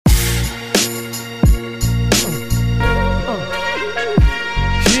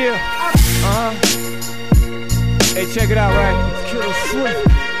check it out, right? It's Killa Swift.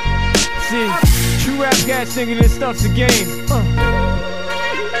 See, true rap cats thinking this stuff's a game.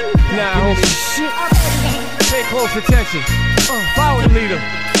 Nah, homie, shit. Pay close attention. Follow the leader.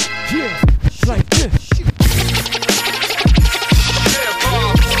 Yeah, like this.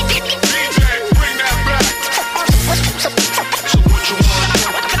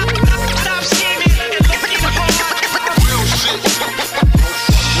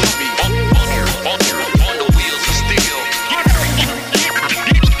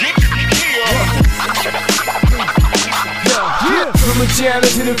 From a jailer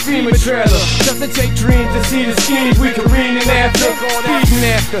to the FEMA trailer, just to take dreams to see the schemes we careening after, speeding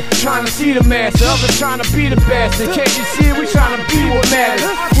after, trying to see the master. Others trying to be the bastard. Can't you see we trying to be what matters?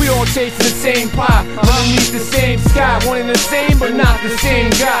 We all chasing the same pie, underneath the same sky, wanting the same but not the same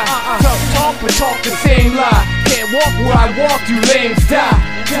guy. Tough talk but talk the same lie. Can't walk where I walk, you lames die.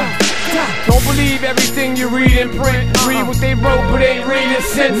 Don't believe everything you read in print. Read what they wrote, but ain't reading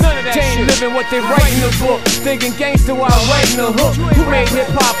since. Ain't living what they write in the book. Thinking gangster while writing the hook. Who made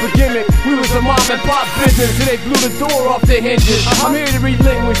hip-hop a gimmick? We was a mom and pop business till they blew the door off their hinges. I'm here to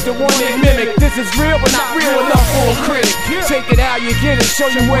relinquish the one they mimic. This is real, but not real enough for a critic. Take it how you get it, show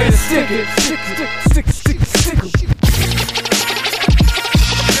you where to stick it. Stick it.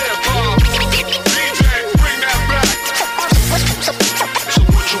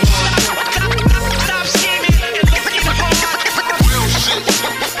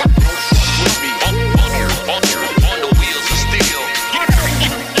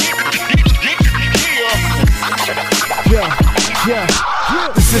 Yeah.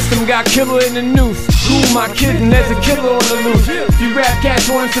 The system got Killa in the noose. Who am I kidding? There's a killer on the loose. If you rap cats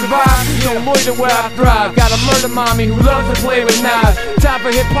wanna survive, you don't loiter where I thrive. Got a murder mommy who loves to play with knives. Time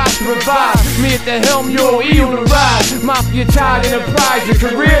for hip-hop to revive. Me at the helm, you're E on the ride. Mafia tied enterprise, your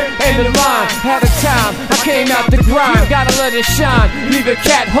career and the line. Had a time, I came out the grind. Gotta let it shine. Leave a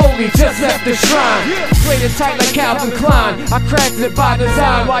cat holy, just left the shrine. Played it tight like Calvin Klein. I crafted it by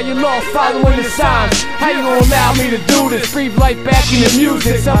design while you lost following the signs. How you gonna allow me to do this? Breathe life back in the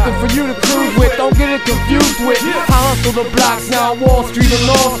music. Something for you to cruise with. Don't get it confused with. I hustle the blocks now on Wall Street and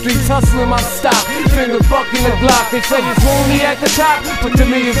all streets. Hustling my stock. Finger bucking the Glock. They say it's only at the top, but to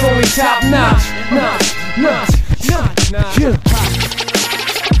me it's only top notch. Yeah.